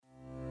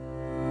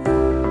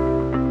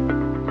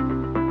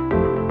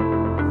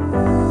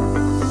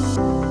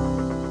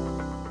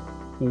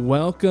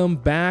Welcome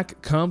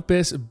back,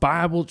 Compass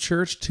Bible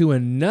Church, to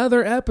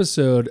another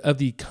episode of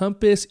the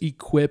Compass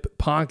Equip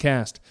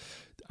podcast.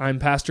 I'm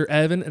Pastor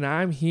Evan, and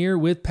I'm here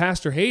with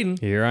Pastor Hayden.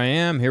 Here I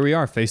am. Here we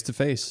are, face to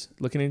face.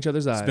 Looking in each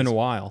other's eyes. It's been a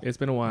while. It's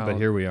been a while. But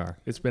here we are.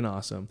 It's been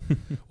awesome.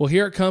 Well,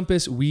 here at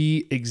Compass,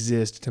 we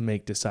exist to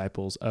make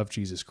disciples of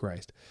Jesus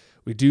Christ.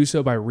 We do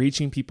so by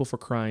reaching people for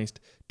Christ,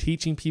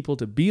 teaching people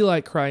to be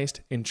like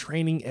Christ, and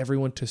training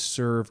everyone to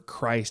serve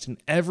Christ.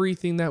 And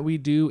everything that we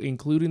do,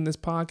 including this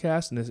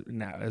podcast, and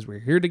now as we're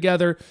here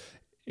together,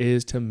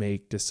 is to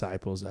make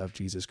disciples of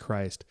Jesus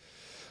Christ.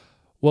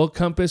 Well,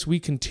 Compass,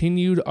 we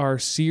continued our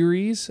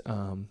series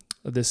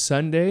this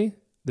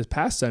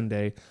past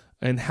Sunday,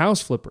 and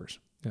house flippers.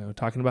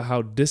 Talking about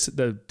how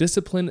the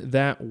discipline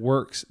that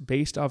works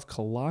based off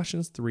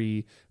Colossians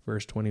 3,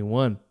 verse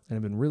 21. And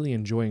I've been really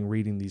enjoying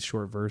reading these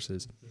short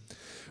verses.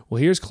 Well,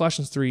 here's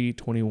Colossians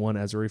 3:21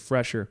 as a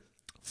refresher.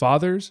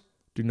 Fathers,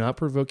 do not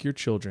provoke your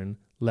children,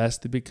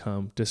 lest they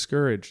become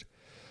discouraged.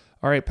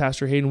 All right,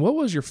 Pastor Hayden, what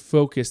was your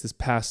focus this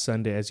past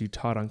Sunday as you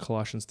taught on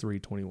Colossians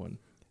 3:21?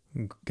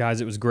 Guys,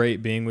 it was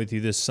great being with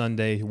you this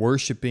Sunday,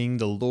 worshiping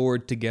the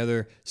Lord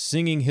together,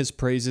 singing His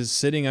praises,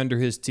 sitting under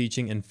His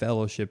teaching, and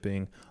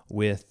fellowshipping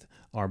with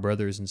our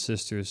brothers and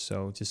sisters.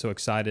 So just so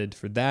excited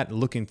for that.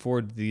 Looking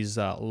forward to these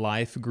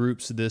life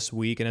groups this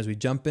week. And as we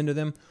jump into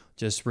them,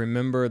 just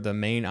remember the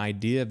main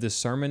idea of this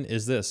sermon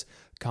is this: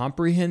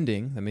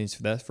 comprehending, that means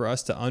that for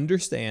us to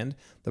understand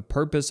the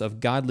purpose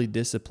of godly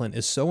discipline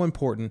is so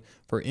important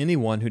for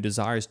anyone who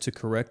desires to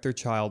correct their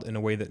child in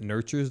a way that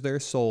nurtures their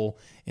soul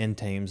and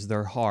tames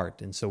their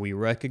heart. And so we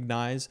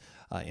recognize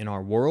in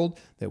our world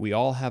that we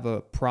all have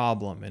a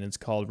problem, and it's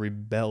called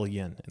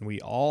rebellion. And we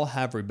all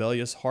have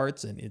rebellious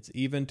hearts, and it's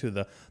even to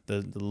the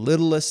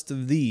littlest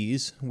of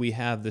these, we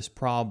have this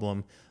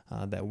problem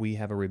that we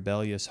have a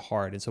rebellious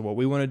heart. And so what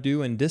we want to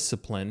do in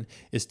discipline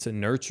is to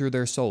nurture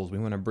their souls. We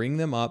want to bring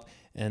them up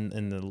in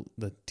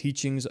the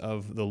teachings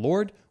of the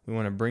Lord. We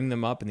want to bring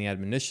them up in the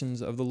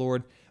admonitions of the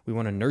Lord. We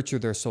want to nurture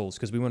their souls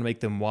because we want to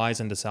make them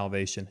wise unto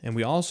salvation. And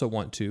we also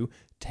want to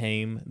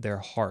tame their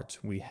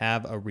hearts. We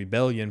have a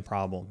rebellion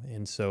problem.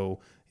 And so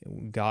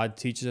God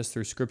teaches us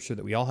through Scripture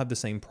that we all have the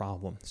same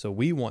problem. So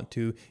we want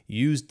to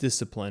use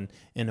discipline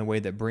in a way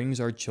that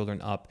brings our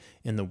children up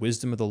in the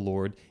wisdom of the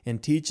Lord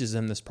and teaches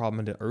them this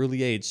problem at an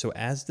early age. So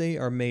as they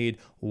are made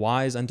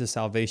wise unto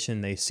salvation,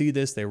 they see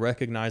this, they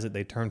recognize it,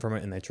 they turn from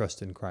it, and they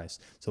trust in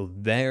Christ. So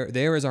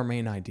there is our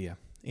main idea.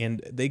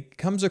 And they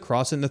comes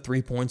across in the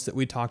 3 points that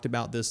we talked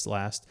about this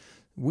last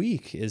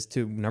week is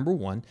to, number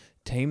one,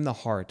 tame the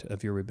heart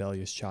of your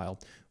rebellious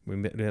child. We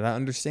gotta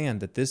understand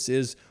that this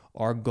is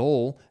our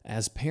goal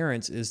as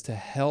parents, is to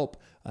help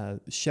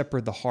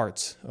shepherd the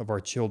hearts of our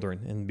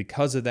children. And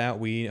because of that,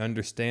 we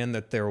understand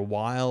that they're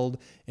wild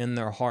in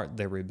their heart,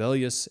 they're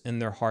rebellious in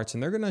their hearts,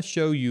 and they're going to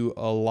show you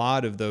a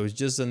lot of those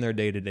just in their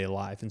day-to-day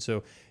life. And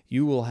so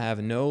you will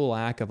have no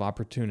lack of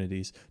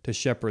opportunities to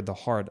shepherd the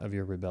heart of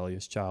your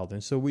rebellious child.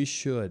 And so we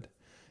should.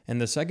 And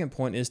the second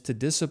point is to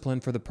discipline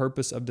for the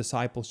purpose of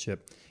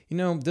discipleship.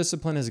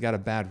 Discipline has got a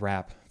bad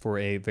rap for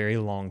a very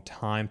long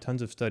time.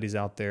 Tons of studies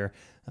out there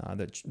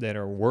that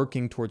are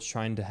working towards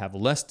trying to have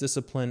less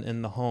discipline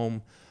in the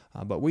home.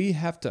 But we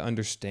have to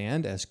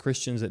understand as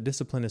Christians that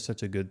discipline is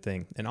such a good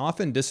thing. And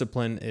often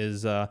discipline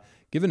is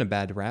given a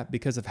bad rap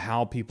because of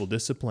how people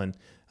discipline.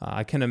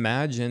 I can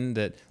imagine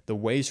that the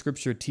way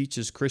Scripture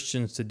teaches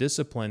Christians to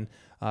discipline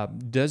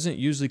doesn't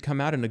usually come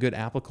out in a good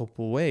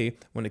applicable way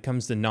when it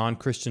comes to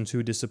non-Christians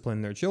who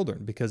discipline their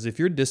children. Because if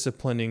you're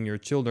disciplining your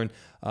children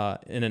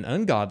in an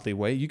ungodly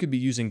way, you could be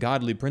using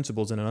godly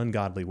principles in an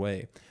ungodly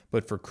way.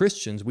 But for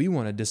Christians, we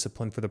want to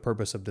discipline for the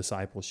purpose of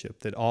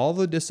discipleship. That all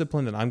the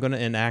discipline that I'm going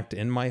to enact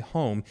in my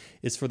home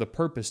is for the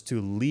purpose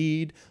to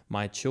lead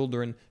my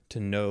children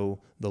to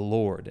know the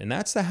Lord. And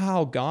that's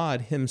how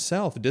God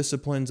Himself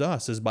disciplines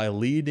us, is by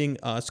leading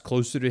us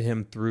closer to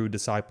Him through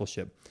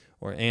discipleship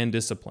and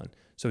discipline.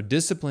 So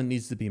discipline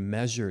needs to be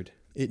measured.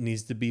 It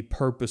needs to be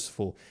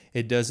purposeful.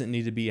 It doesn't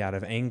need to be out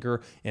of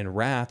anger and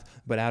wrath,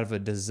 but out of a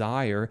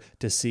desire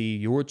to see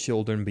your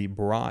children be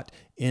brought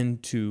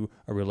into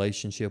a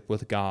relationship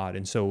with God.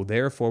 And so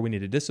therefore we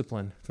need a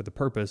discipline for the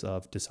purpose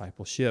of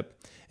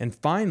discipleship. And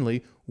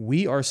finally,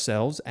 we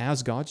ourselves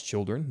as God's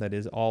children, that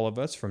is all of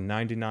us from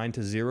 99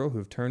 to 0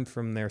 who've turned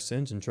from their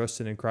sins and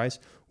trusted in Christ,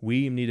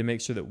 we need to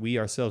make sure that we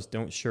ourselves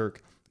don't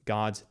shirk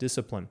God's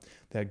discipline.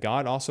 That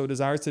God also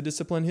desires to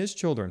discipline His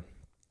children.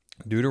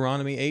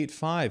 Deuteronomy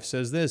 8:5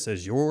 says this: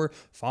 as your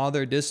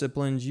father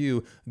disciplines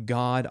you,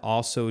 God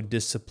also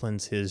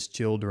disciplines His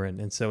children.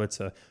 And so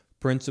it's a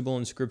principle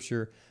in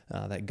Scripture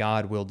that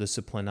God will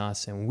discipline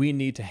us, and we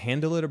need to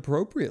handle it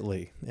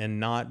appropriately and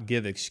not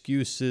give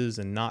excuses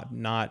and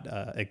not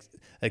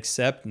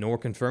accept nor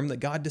confirm that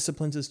God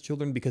disciplines His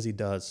children, because He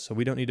does. So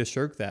we don't need to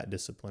shirk that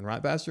discipline.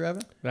 Right, Pastor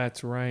Evan?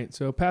 That's right.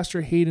 So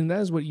Pastor Hayden, that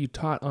is what you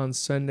taught on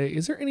Sunday.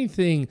 Is there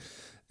anything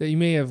that you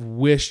may have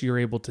wished you were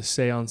able to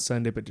say on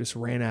Sunday but just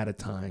ran out of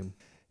time?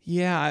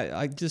 Yeah,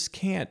 I just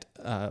can't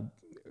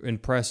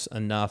impress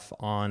enough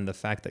on the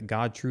fact that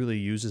God truly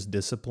uses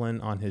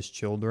discipline on his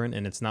children,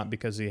 and it's not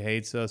because he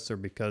hates us or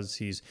because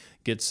he's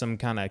gets some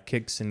kind of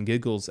kicks and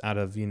giggles out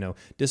of,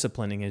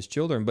 disciplining his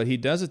children, but he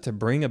does it to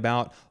bring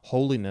about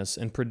holiness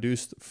and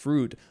produce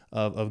fruit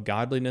of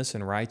godliness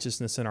and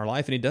righteousness in our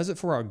life, and he does it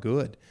for our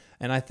good.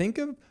 And I think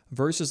of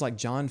verses like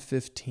John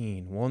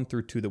 15, 1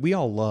 through 2, that we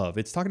all love.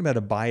 It's talking about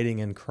abiding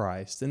in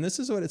Christ. And this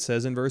is what it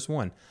says in verse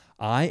 1.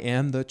 I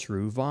am the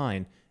true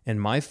vine,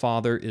 and my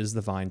Father is the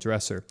vine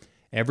dresser.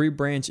 Every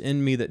branch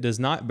in me that does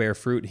not bear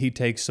fruit, he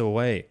takes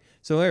away.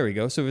 So there we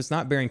go. So if it's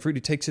not bearing fruit,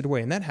 he takes it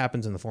away. And that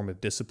happens in the form of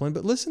discipline.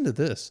 But listen to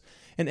this.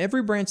 And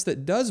every branch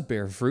that does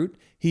bear fruit,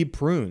 he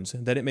prunes,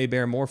 that it may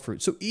bear more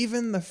fruit. So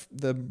even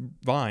the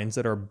vines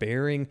that are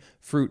bearing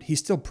fruit, he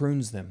still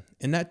prunes them.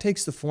 And that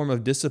takes the form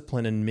of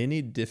discipline in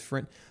many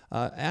different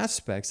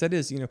aspects. That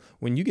is,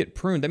 when you get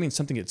pruned, that means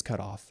something gets cut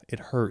off. It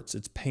hurts.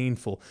 It's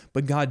painful.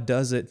 But God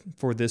does it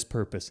for this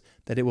purpose,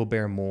 that it will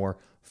bear more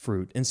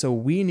fruit. And so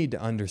we need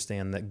to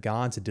understand that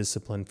God's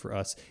discipline for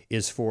us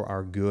is for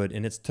our good,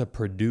 and it's to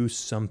produce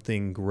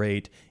something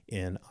great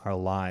in our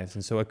lives.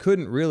 And so I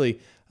couldn't really,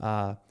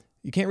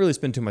 you can't really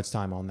spend too much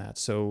time on that.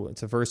 So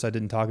it's a verse I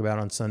didn't talk about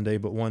on Sunday,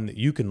 but one that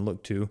you can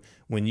look to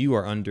when you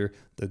are under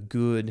the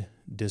good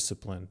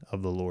discipline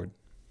of the Lord.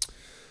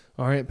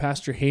 All right,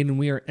 Pastor Hayden,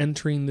 we are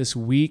entering this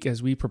week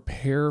as we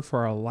prepare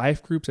for our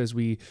life groups, as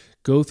we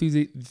go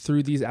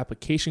through these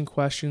application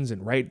questions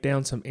and write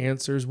down some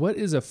answers. What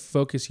is a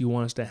focus you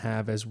want us to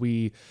have as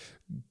we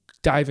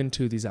dive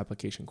into these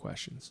application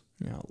questions?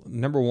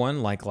 Number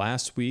one, like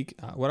last week,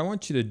 what I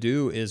want you to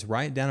do is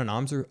write down an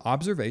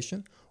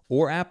observation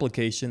or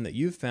application that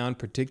you've found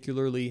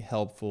particularly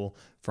helpful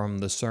from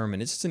the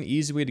sermon. It's just an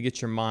easy way to get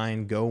your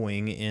mind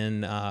going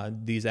in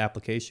these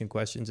application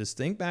questions is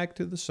think back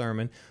to the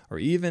sermon, or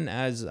even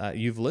as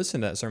you've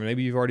listened to that sermon,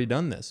 maybe you've already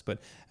done this, but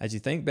as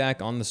you think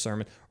back on the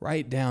sermon,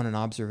 write down an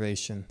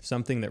observation,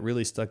 something that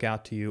really stuck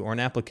out to you, or an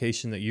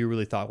application that you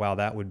really thought, wow,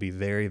 that would be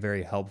very,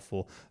 very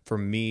helpful for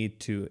me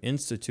to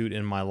institute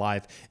in my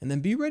life. And then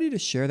be ready to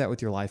share that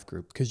with your life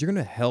group, because you're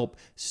going to help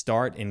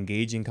start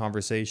engaging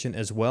conversation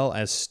as well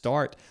as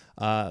start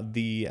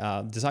the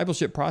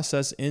discipleship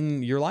process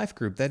in your life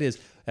group. That is,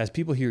 as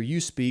people hear you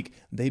speak,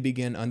 they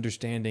begin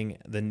understanding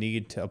the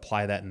need to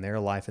apply that in their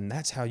life. And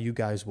that's how you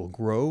guys will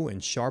grow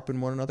and sharpen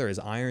one another, as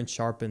iron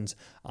sharpens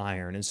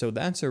iron. And so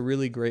that's a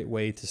really great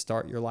way to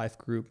start your life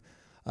group.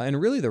 And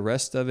really the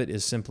rest of it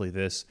is simply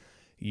this.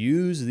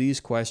 Use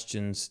these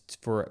questions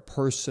for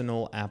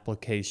personal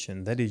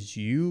application. That is,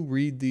 you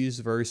read these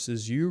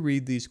verses, you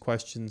read these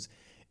questions,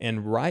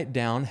 and write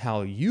down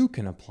how you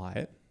can apply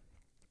it.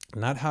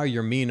 Not how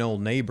your mean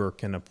old neighbor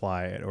can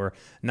apply it, or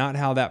not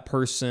how that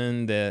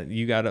person that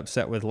you got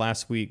upset with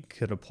last week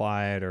could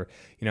apply it, or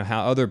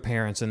how other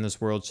parents in this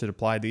world should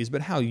apply these,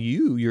 but how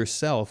you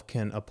yourself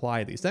can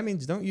apply these. That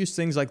means don't use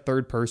things like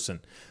third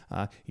person.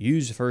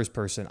 Use first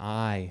person.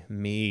 I,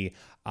 me,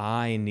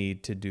 I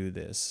need to do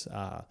this.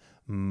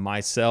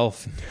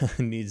 Myself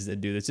needs to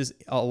do this. Just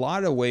a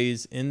lot of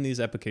ways in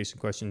these application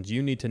questions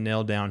you need to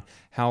nail down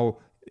how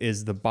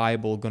is the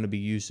Bible going to be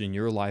used in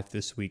your life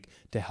this week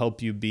to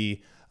help you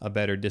be a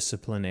better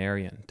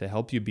disciplinarian, to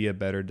help you be a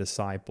better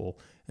disciple.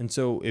 And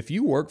so if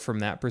you work from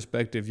that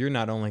perspective, you're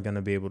not only going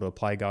to be able to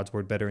apply God's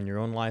word better in your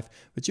own life,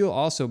 but you'll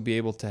also be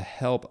able to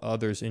help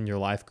others in your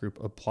life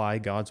group apply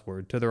God's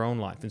word to their own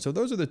life. And so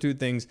those are the two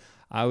things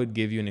I would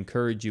give you and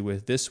encourage you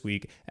with this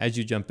week as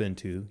you jump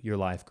into your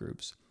life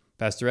groups.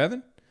 Pastor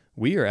Evan,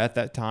 we are at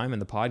that time in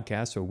the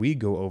podcast where we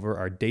go over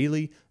our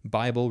daily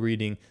Bible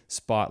reading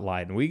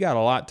spotlight. And we got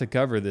a lot to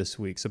cover this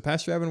week. So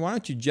Pastor Evan, why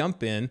don't you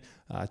jump in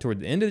toward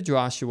the end of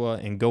Joshua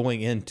and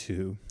going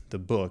into the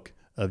book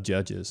of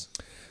Judges.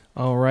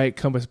 All right,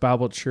 Compass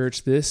Bible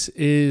Church, this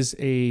is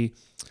a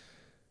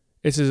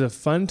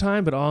fun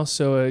time, but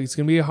also it's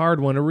going to be a hard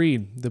one to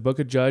read. The book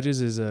of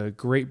Judges is a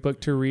great book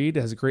to read.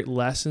 It has great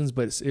lessons,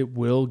 but it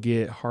will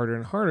get harder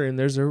and harder, and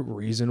there's a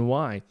reason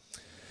why.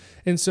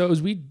 And so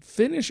as we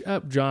finish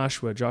up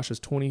Joshua's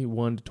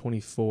 21 to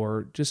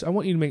 24, I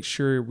want you to make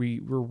sure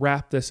we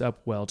wrap this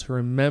up well, to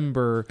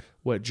remember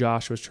what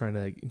Joshua's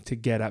trying to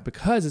get at,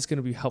 because it's going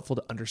to be helpful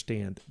to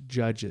understand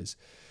Judges.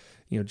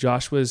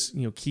 Joshua's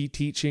key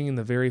teaching in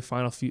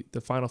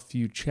the final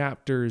few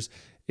chapters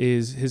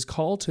is his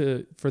call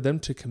for them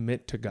to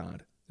commit to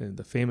God. And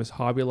the famous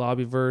Hobby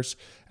Lobby verse,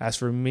 "As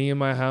for me and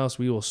my house,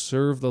 we will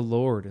serve the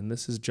Lord." And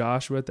this is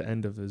Joshua at the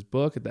end of his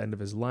book, at the end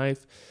of his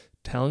life,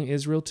 telling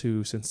Israel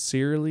to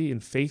sincerely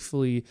and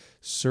faithfully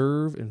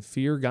serve and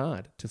fear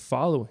God, to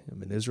follow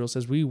him. And Israel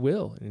says, we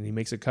will. And he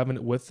makes a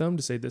covenant with them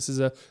to say, this is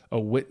a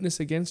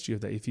witness against you,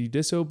 that if you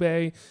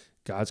disobey,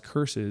 God's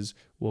curses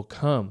will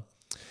come.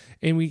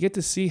 And we get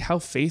to see how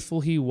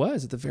faithful he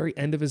was at the very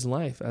end of his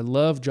life. I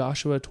love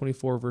Joshua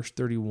 24, verse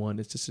 31.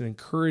 It's just an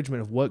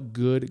encouragement of what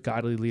good,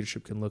 godly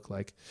leadership can look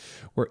like,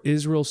 where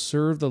Israel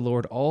served the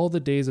Lord all the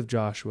days of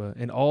Joshua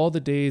and all the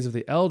days of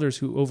the elders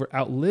who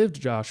outlived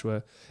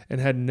Joshua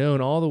and had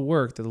known all the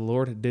work that the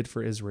Lord had did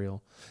for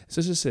Israel. So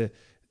it's just an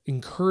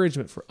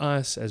encouragement for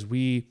us as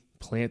we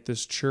plant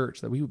this church,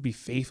 that we would be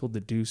faithful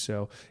to do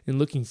so, and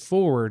looking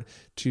forward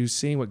to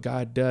seeing what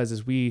God does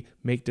as we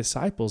make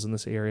disciples in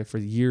this area for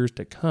years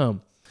to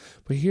come.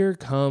 But here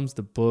comes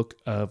the book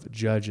of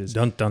Judges.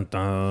 Dun, dun,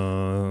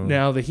 dun.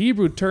 Now, the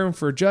Hebrew term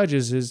for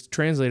judges is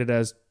translated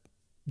as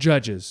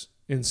judges.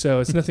 And so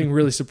it's nothing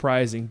really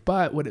surprising.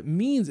 But what it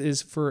means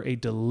is for a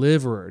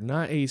deliverer,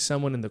 not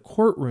someone in the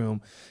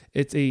courtroom.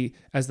 It's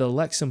as the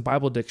Lexham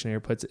Bible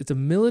Dictionary puts it, it's a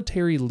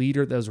military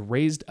leader that was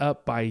raised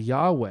up by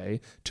Yahweh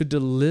to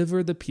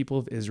deliver the people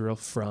of Israel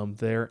from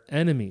their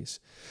enemies.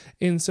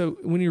 And so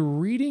when you're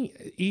reading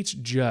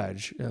each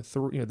judge,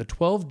 the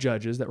 12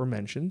 judges that were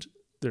mentioned,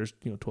 there's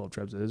 12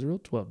 tribes of Israel,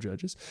 12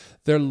 judges.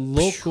 They're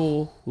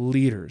local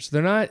leaders.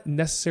 They're not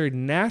necessarily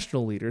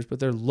national leaders,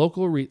 but they're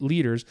local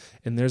leaders,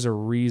 and there's a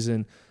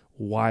reason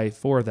why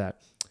for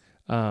that.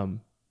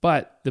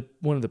 But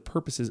one of the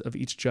purposes of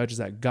each judge is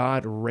that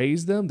God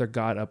raised them, they're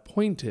God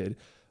appointed,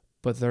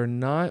 but they're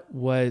not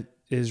what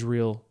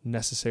Israel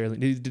necessarily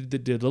needed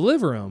to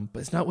deliver them, but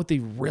it's not what they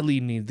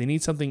really need. They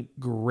need something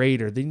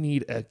greater. They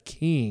need a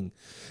king.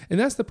 And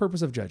that's the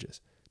purpose of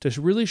judges, to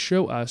really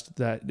show us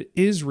that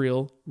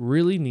Israel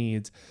really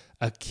needs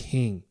a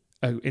king.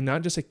 And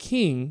not just a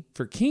king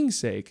for king's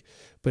sake,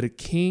 but a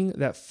king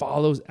that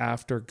follows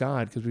after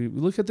God. Because we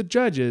look at the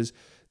judges,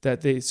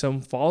 that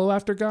some follow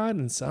after God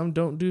and some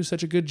don't do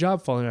such a good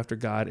job following after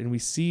God. And we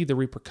see the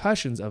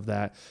repercussions of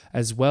that,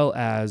 as well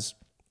as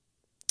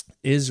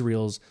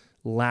Israel's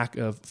lack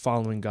of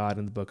following God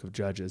in the book of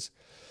Judges.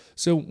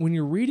 So when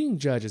you're reading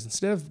Judges,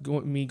 instead of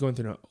going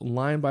through a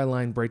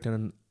line-by-line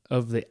breakdown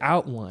of the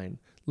outline,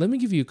 let me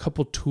give you a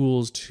couple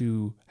tools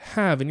to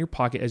have in your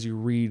pocket as you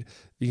read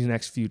these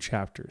next few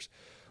chapters.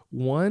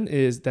 One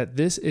is that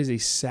this is a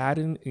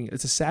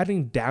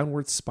saddening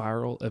downward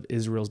spiral of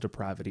Israel's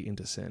depravity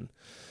into sin.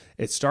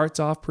 It starts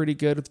off pretty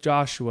good with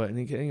Joshua,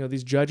 and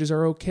these judges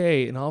are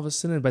okay, and all of a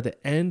sudden, by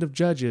the end of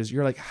Judges,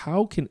 you're like,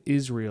 how can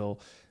Israel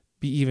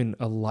be even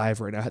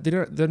alive right now?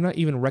 They're not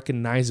even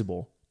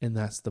recognizable, and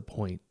that's the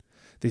point.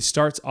 They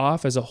starts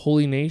off as a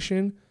holy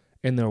nation,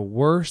 and they're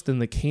worse than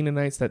the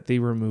Canaanites that they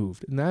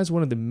removed. And that is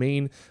one of the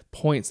main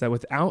points, that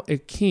without a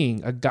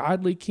king, a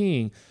godly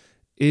king,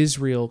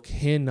 Israel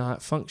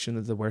cannot function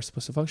as we're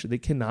supposed to function. They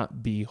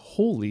cannot be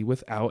holy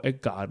without a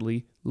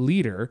godly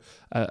leader,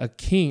 a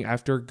king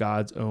after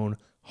God's own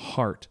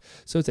heart.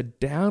 So it's a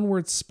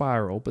downward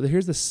spiral, but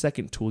here's the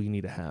second tool you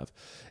need to have.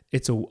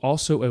 It's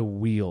also a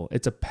wheel.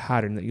 It's a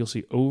pattern that you'll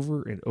see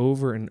over and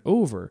over and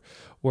over,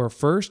 where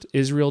first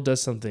Israel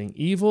does something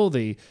evil.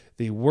 They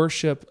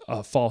worship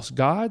false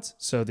gods,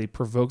 so they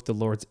provoke the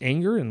Lord's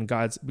anger, and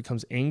God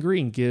becomes angry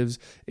and gives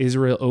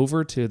Israel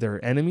over to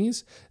their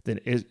enemies. Then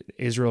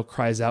Israel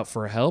cries out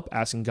for help,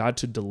 asking God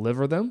to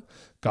deliver them.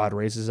 God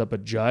raises up a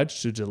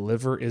judge to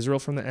deliver Israel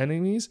from the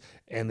enemies,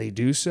 and they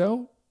do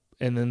so.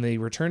 And then they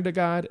return to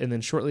God, and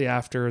then shortly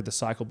after, the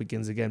cycle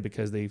begins again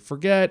because they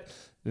forget,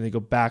 and they go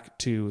back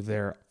to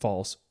their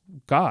false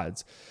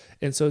gods.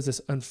 And so it's this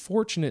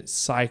unfortunate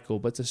cycle,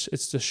 but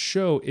it's to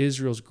show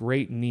Israel's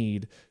great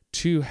need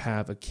to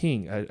have a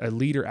king, a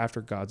leader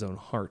after God's own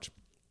heart.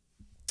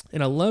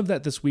 And I love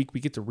that this week we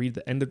get to read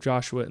the end of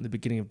Joshua and the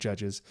beginning of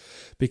Judges,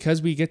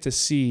 because we get to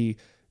see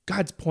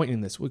God's point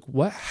in this. Like,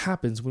 what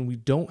happens when we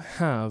don't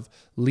have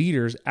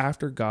leaders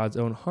after God's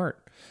own heart?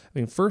 I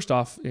mean, first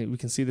off, we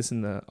can see this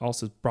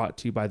also brought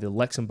to you by the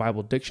Lexham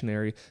Bible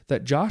Dictionary,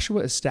 that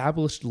Joshua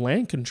established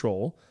land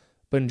control,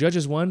 but in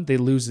Judges 1, they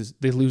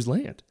lose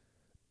land.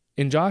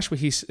 In Joshua,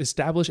 he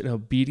established an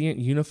obedient,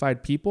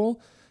 unified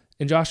people.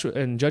 In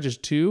Judges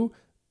 2,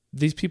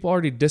 these people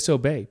already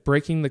disobey,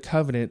 breaking the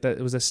covenant that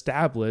was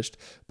established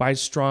by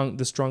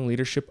the strong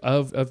leadership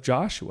of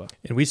Joshua.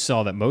 And we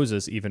saw that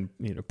Moses even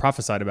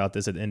prophesied about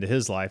this at the end of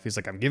his life. He's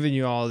like, I'm giving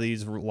you all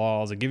these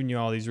laws, I'm giving you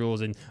all these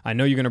rules, and I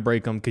know you're going to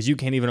break them because you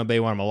can't even obey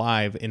when I'm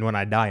alive, and when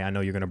I die, I know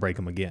you're going to break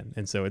them again.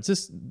 And so it's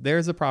just,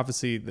 there's a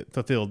prophecy that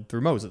fulfilled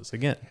through Moses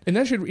again. And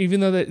that should,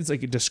 even though that it's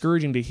like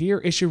discouraging to hear,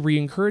 it should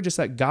re-encourage us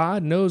that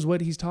God knows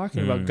what he's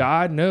talking about.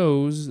 God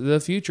knows the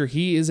future.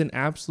 He is in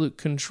absolute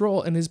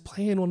control, and his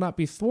plan will not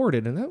be thwarted.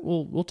 And that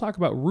we'll talk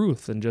about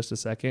Ruth in just a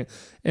second,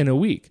 in a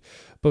week.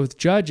 But with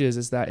Judges,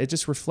 is that it's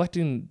just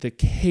reflecting the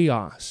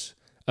chaos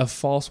of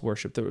false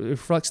worship. It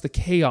reflects the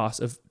chaos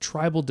of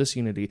tribal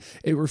disunity.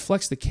 It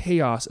reflects the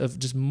chaos of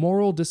just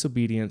moral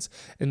disobedience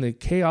and the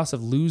chaos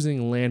of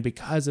losing land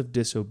because of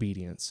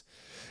disobedience.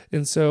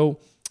 And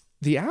so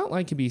the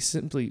outline can be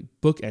simply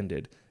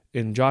bookended.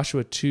 In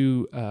Joshua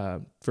 2,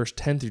 verse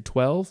 10 through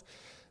 12,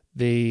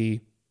 they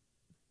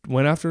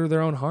went after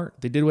their own heart.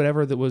 They did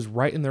whatever that was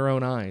right in their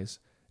own eyes.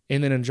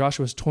 And then in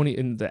Judges 20,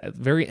 in the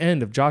very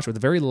end of Joshua, the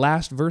very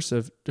last verse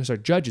of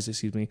Judges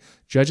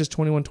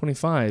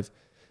 21:25,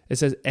 it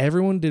says,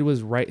 everyone did what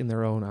was right in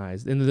their own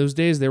eyes. In those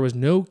days, there was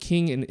no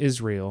king in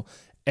Israel.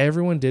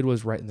 Everyone did what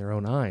was right in their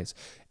own eyes.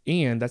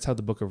 And that's how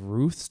the book of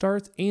Ruth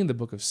starts, and the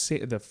book of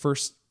the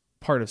first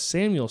part of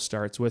Samuel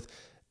starts with,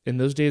 in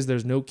those days,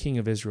 there's no king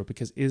of Israel,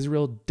 because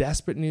Israel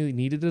desperately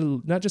needed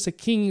not just a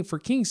king for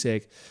king's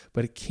sake,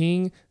 but a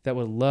king that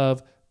would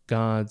love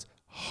God's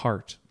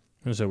heart.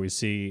 And so we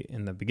see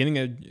in the beginning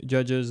of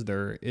Judges,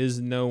 there is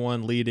no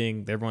one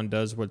leading. Everyone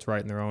does what's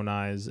right in their own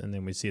eyes. And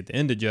then we see at the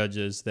end of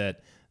Judges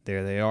that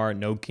there they are,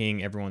 no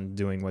king, everyone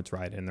doing what's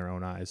right in their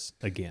own eyes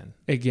again.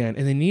 And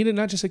they needed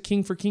not just a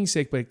king for king's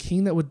sake, but a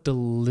king that would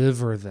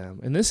deliver them.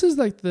 And this is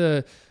like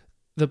the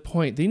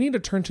point. They need to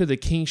turn to the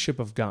kingship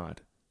of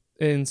God.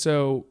 And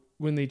so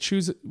when they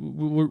choose,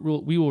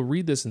 we will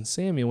read this in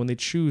Samuel, when they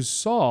choose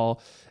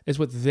Saul, is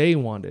what they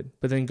wanted.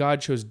 But then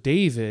God chose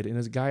David and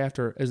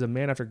as a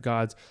man after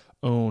God's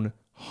own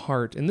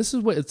heart. And this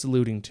is what it's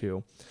alluding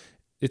to.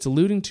 It's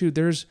alluding to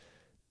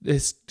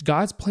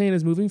God's plan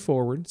is moving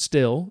forward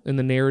still in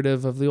the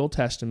narrative of the Old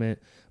Testament,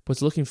 but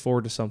it's looking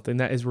forward to something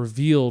that is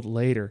revealed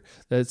later.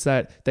 That's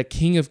that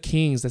King of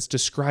Kings that's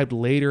described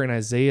later in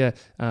Isaiah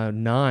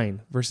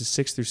 9, verses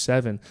 6 through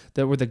 7,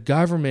 that where the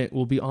government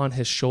will be on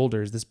his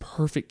shoulders. This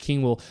perfect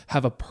king will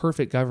have a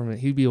perfect government.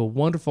 He'd be a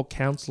wonderful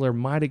counselor,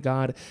 mighty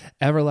God,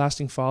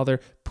 everlasting Father,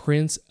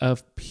 Prince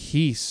of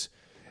Peace.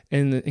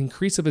 And the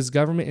increase of his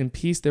government and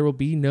peace, there will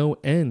be no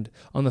end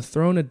on the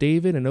throne of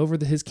David and over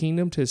his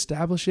kingdom to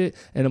establish it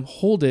and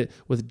uphold it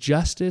with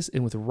justice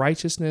and with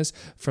righteousness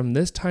from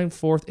this time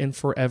forth and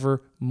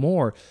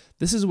forevermore.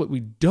 This is what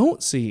we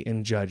don't see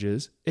in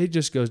Judges. It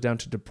just goes down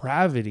to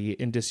depravity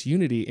and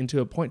disunity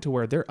into a point to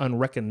where they're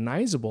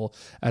unrecognizable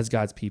as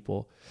God's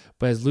people.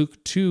 But as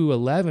Luke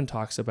 2:11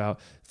 talks about,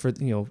 for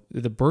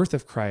the birth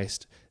of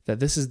Christ, that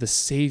this is the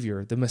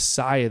Savior, the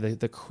Messiah,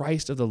 the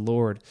Christ of the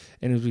Lord.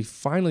 And as we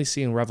finally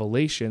see in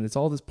Revelation, it's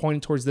all this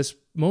pointing towards this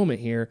moment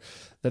here,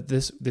 that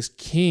this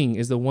King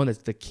is the one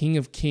that's the King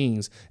of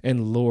Kings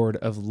and Lord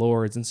of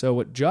Lords. And so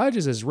what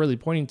Judges is really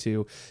pointing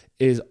to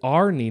is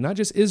our need, not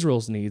just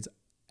Israel's needs,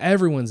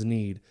 everyone's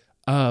need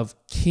of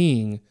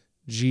King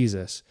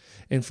Jesus.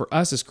 And for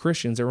us as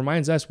Christians, it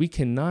reminds us we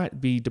cannot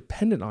be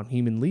dependent on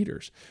human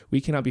leaders.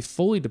 We cannot be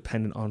fully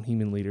dependent on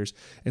human leaders.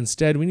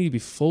 Instead, we need to be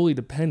fully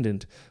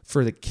dependent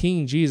for the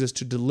King Jesus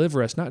to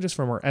deliver us, not just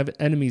from our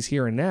enemies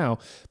here and now,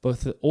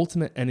 but the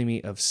ultimate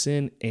enemy of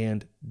sin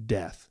and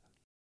death.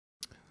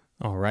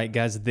 All right,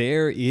 guys,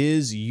 there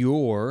is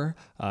your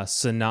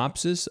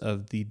synopsis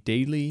of the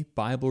daily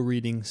Bible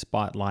reading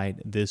spotlight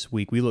this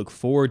week. We look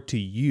forward to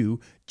you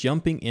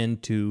jumping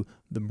into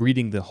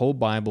reading the whole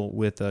Bible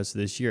with us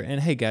this year. And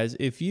hey, guys,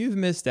 if you've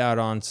missed out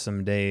on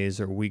some days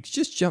or weeks,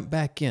 just jump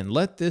back in.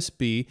 Let this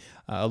be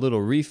a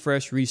little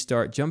refresh,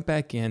 restart. Jump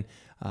back in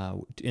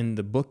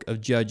the book of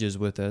Judges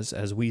with us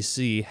as we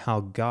see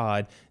how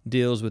God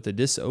deals with the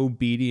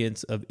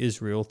disobedience of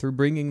Israel through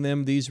bringing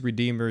them these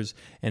redeemers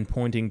and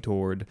pointing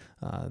toward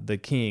the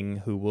King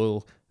who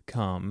will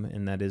come,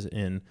 and that is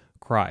in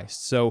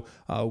Christ. So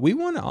we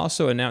want to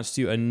also announce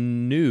to you a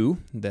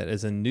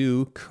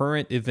new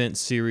current event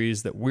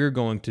series that we're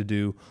going to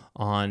do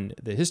on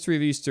the history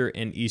of Easter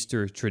and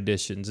Easter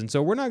traditions. And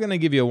so we're not going to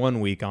give you 1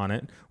 week on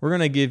it. We're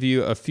going to give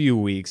you a few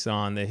weeks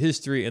on the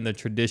history and the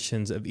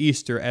traditions of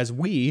Easter as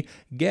we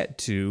get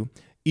to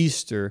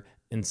Easter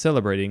and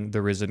celebrating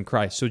the risen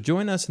Christ. So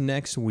join us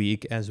next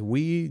week as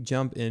we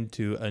jump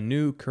into a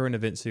new current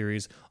event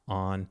series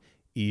on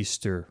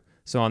Easter.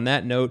 So on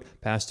that note,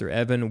 Pastor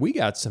Evan, we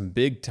got some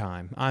big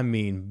time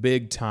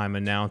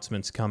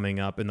announcements coming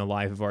up in the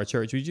life of our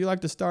church. Would you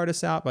like to start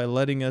us out by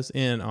letting us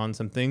in on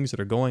some things that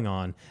are going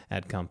on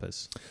at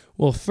Compass?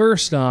 Well,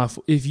 first off,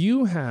 if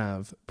you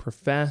have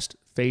professed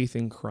faith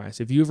in Christ,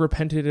 if you have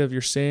repented of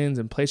your sins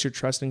and placed your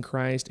trust in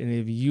Christ, and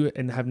if you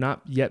have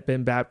not yet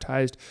been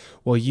baptized,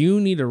 well, you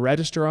need to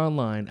register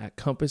online at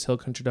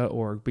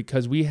compasshillcountry.org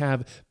because we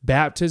have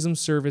baptism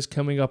service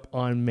coming up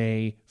on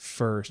May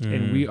 1st,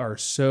 and we are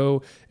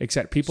so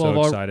excited.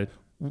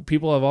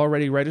 People have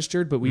already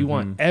registered, but we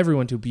want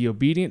everyone to be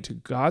obedient to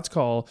God's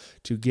call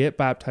to get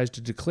baptized,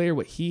 to declare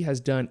what He has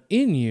done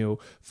in you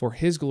for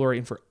His glory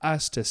and for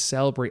us to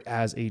celebrate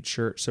as a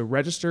church. So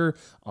register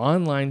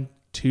online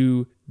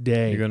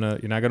today. You're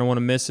not gonna want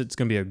to miss it. It's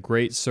gonna be a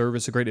great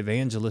service, a great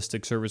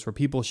evangelistic service where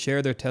people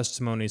share their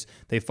testimonies.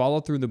 They follow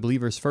through the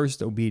believer's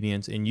first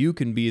obedience, and you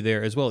can be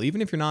there as well,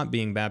 even if you're not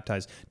being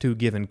baptized, to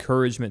give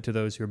encouragement to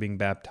those who are being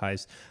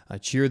baptized.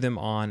 Cheer them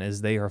on as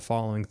they are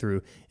following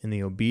through in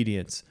the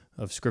obedience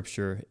of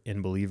Scripture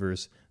in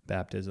believers'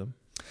 baptism.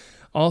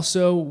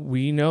 Also,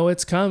 we know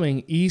it's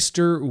coming.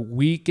 Easter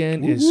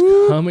weekend is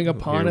coming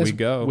upon us,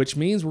 which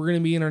means we're going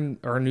to be in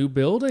our new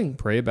building.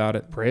 Pray about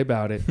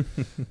it.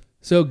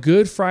 So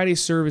Good Friday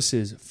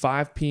services,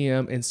 5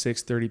 p.m. and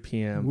 6:30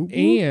 p.m.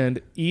 And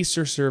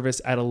Easter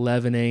service at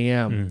 11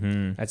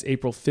 a.m. That's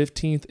April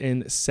 15th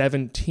and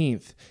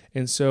 17th.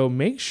 And so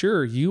make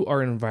sure you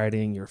are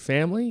inviting your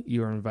family,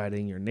 you are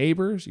inviting your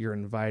neighbors, you're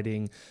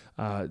inviting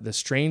the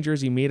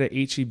strangers you meet at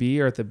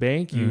HEB or at the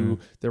bank,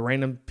 the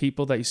random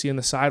people that you see on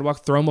the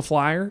sidewalk, throw them a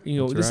flyer.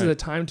 This is a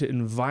time to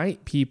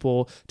invite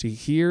people to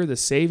hear the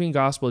saving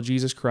gospel of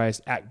Jesus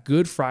Christ at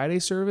Good Friday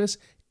service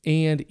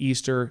and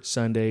Easter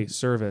Sunday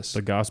service.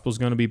 The gospel's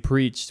going to be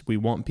preached. We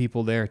want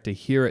people there to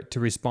hear it, to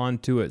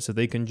respond to it, so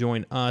they can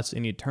join us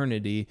in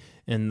eternity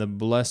in the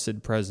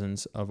blessed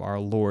presence of our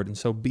Lord. And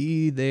so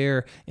be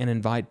there and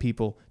invite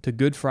people to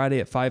Good Friday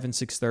at 5 and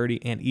 6:30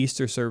 and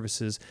Easter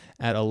services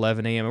at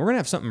 11 a.m. And we're going to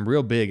have something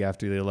real big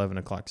after the 11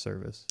 o'clock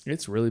service.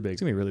 It's really big.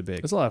 It's going to be really big.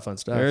 It's a lot of fun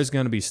stuff. There's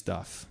going to be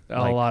stuff.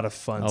 A lot of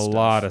fun stuff. A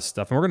lot of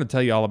stuff. And we're going to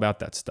tell you all about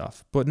that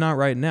stuff, but not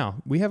right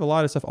now. We have a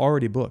lot of stuff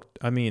already booked.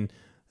 I mean,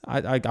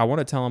 I want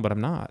to tell them, but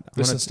I'm not.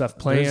 There's some stuff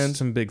planned. There's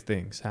some big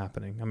things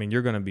happening. I mean,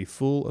 you're going to be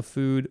full of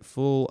food,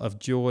 full of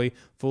joy,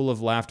 full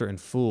of laughter, and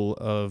full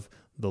of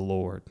the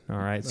Lord. All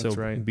right? That's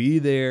right. Be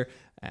there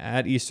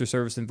at Easter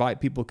service.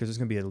 Invite people because there's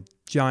going to be a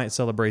giant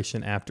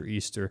celebration after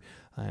Easter,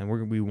 and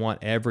we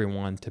want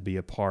everyone to be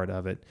a part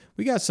of it.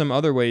 We got some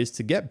other ways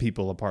to get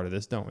people a part of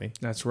this, don't we?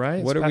 That's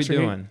right. What are we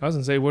doing? I was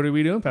going to say, what are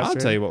we doing, Pastor? I'll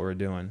tell you what we're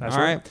doing. That's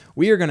all right.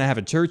 We are going to have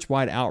a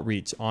church-wide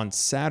outreach on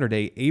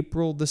Saturday,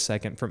 April the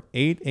 2nd from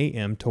 8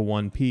 a.m. to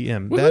 1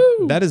 p.m.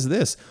 That is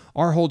this.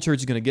 Our whole church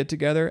is going to get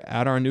together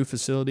at our new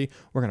facility.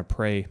 We're going to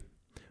pray.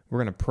 We're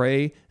going to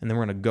pray, and then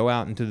we're going to go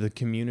out into the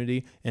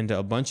community, into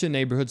a bunch of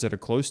neighborhoods that are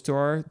close to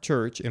our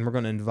church, and we're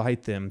going to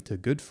invite them to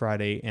Good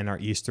Friday and our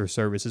Easter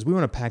services. We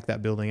want to pack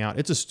that building out.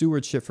 It's a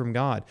stewardship from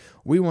God.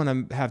 We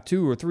want to have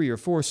 2 or 3 or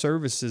 4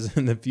 services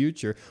in the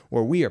future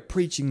where we are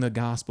preaching the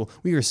gospel.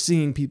 We are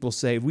seeing people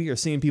saved. We are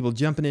seeing people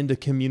jumping into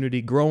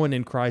community, growing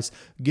in Christ,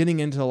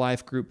 getting into a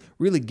life group,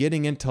 really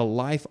getting into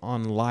life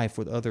on life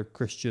with other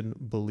Christian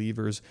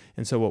believers.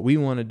 And so what we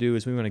want to do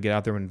is we want to get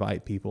out there and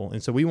invite people.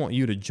 And so we want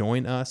you to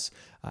join us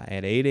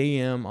at 8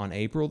 a.m. on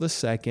April the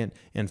 2nd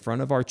in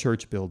front of our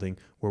church building,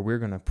 where we're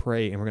going to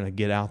pray and we're going to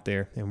get out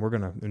there and we're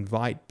going to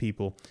invite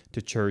people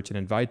to church and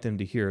invite them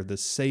to hear the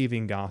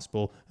saving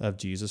gospel of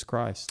Jesus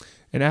Christ.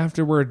 And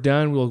after we're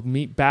done, we'll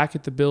meet back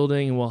at the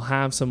building and we'll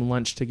have some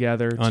lunch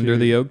together. Under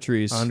the oak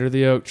trees. Under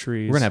the oak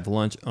trees. We're going to have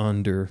lunch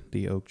under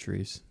the oak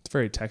trees. It's a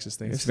very Texas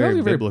thing. It's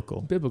very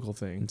biblical. Biblical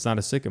thing. It's not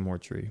a sycamore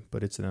tree,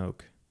 but it's an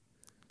oak.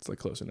 It's like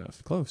close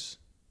enough. Close.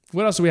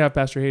 What else do we have,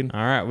 Pastor Hayden?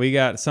 All right, we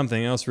got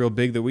something else real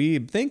big that we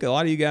think a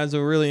lot of you guys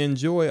will really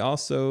enjoy,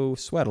 also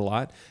sweat a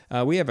lot.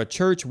 We have a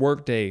church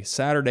work day,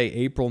 Saturday,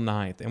 April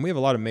 9th, and we have a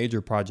lot of major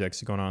projects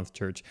going on at the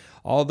church.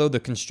 Although the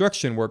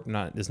construction work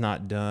is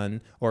not done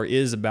or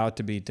is about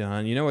to be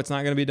done, you know what's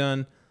not going to be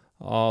done?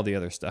 All the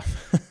other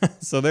stuff.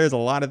 So there's a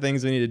lot of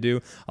things we need to do,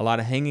 a lot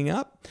of hanging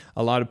up,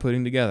 a lot of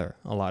putting together,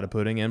 a lot of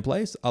putting in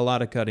place, a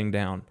lot of cutting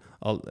down.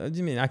 I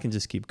mean, I can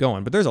just keep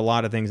going, but there's a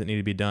lot of things that need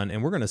to be done,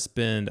 and we're going to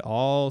spend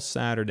all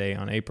Saturday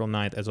on April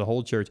 9th as a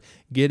whole church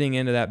getting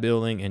into that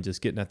building and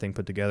just getting that thing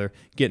put together,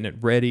 getting it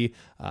ready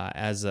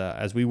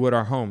as we would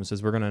our homes,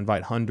 as we're going to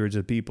invite hundreds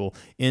of people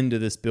into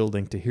this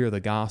building to hear the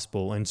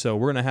gospel. And so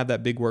we're going to have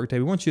that big work day.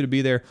 We want you to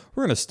be there.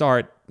 We're going to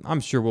start.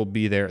 I'm sure we'll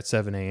be there at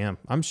 7 a.m.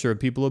 I'm sure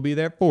people will be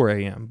there at 4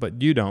 a.m.,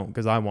 but you don't,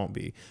 because I won't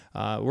be.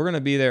 We're going to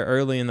be there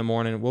early in the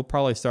morning. We'll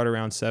probably start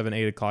around 7,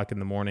 8 o'clock in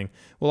the morning.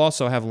 We'll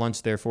also have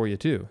lunch there for you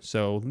too.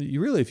 So you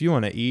really, if you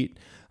want to eat,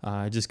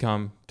 just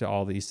come to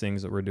all these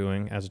things that we're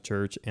doing as a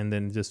church, and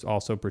then just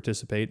also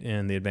participate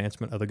in the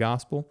advancement of the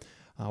gospel.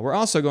 We're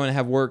also going to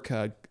have work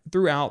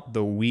throughout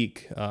the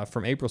week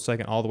from April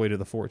 2nd all the way to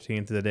the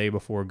 14th, the day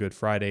before Good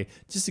Friday,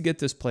 just to get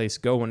this place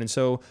going. And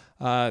so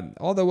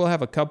although we'll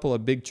have a couple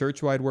of big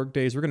church-wide work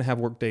days, we're going to have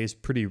work days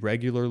pretty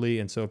regularly.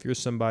 And so if you're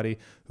somebody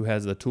who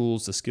has the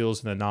tools, the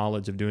skills, and the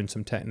knowledge of doing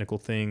some technical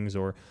things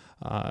or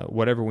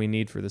whatever we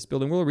need for this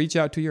building, we'll reach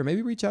out to you or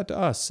maybe reach out to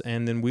us,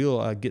 and then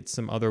we'll get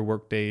some other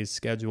work days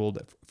scheduled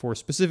for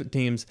specific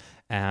teams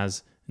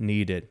as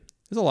needed.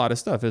 There's a lot of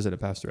stuff, isn't it,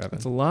 Pastor Evan?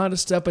 It's a lot of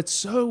stuff, but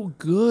so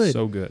good.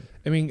 So good.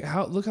 I mean,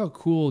 look how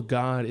cool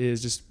God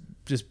is,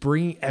 just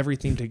bringing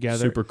everything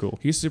together. Super cool.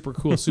 He's super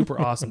cool, super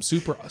awesome,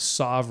 super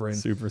sovereign.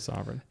 Super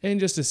sovereign. And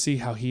just to see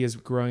how he is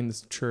growing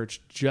this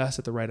church just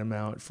at the right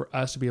amount for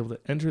us to be able to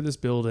enter this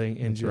building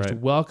and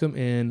welcome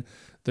in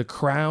the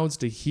crowds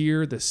to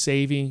hear the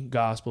saving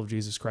gospel of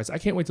Jesus Christ. I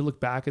can't wait to look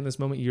back in this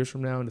moment years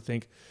from now and to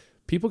think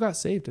people got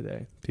saved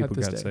today. People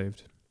got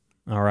saved.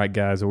 All right,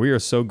 guys. We are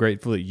so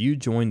grateful that you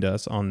joined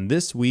us on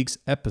this week's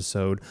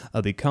episode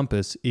of the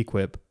Compass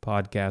Equip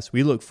podcast.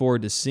 We look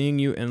forward to seeing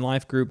you in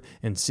Life Group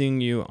and seeing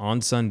you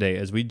on Sunday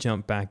as we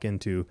jump back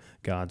into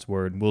God's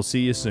Word. We'll see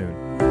you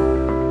soon.